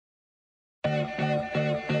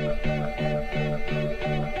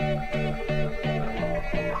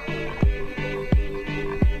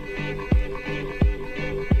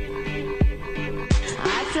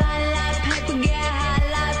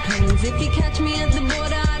me at the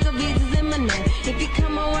border, I got visas in my name. If you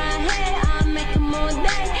come around here, I'll make them all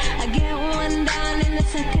day. I get one down in a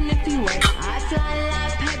second if you wait. I fly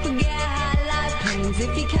like paper, get high like planes.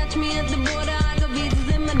 If you catch me at the border, I got visas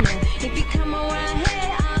in my name. If you come around here,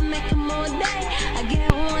 I'll make them all day. I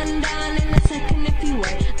get one down in a second if you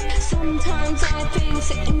wait. Sometimes I think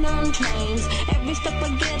sitting on trains. Every stop I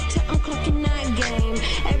get to, I'm clocking that game.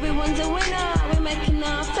 Everyone's a winner, we're making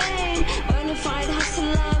our fame. Bonafide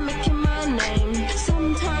hustler, making my name.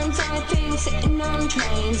 Sometimes I think sitting on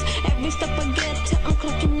trains. Every stop I get to, I'm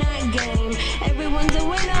clocking that game. Everyone's a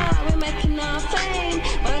winner, we're making our fame.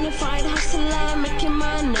 Bonafide hustler, making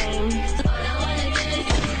my name.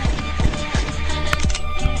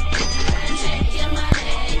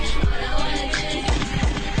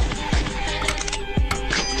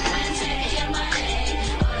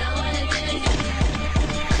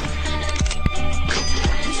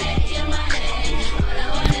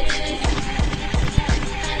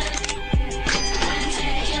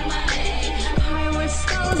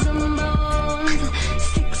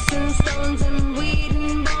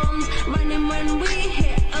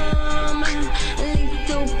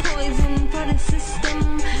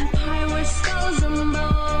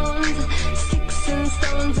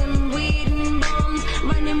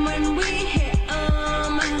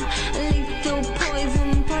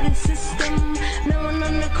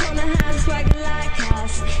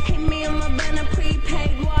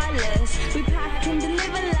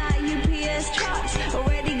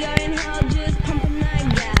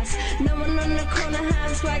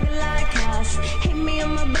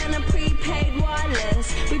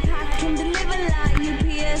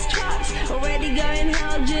 Already going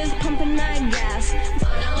hell, just pumping that gas.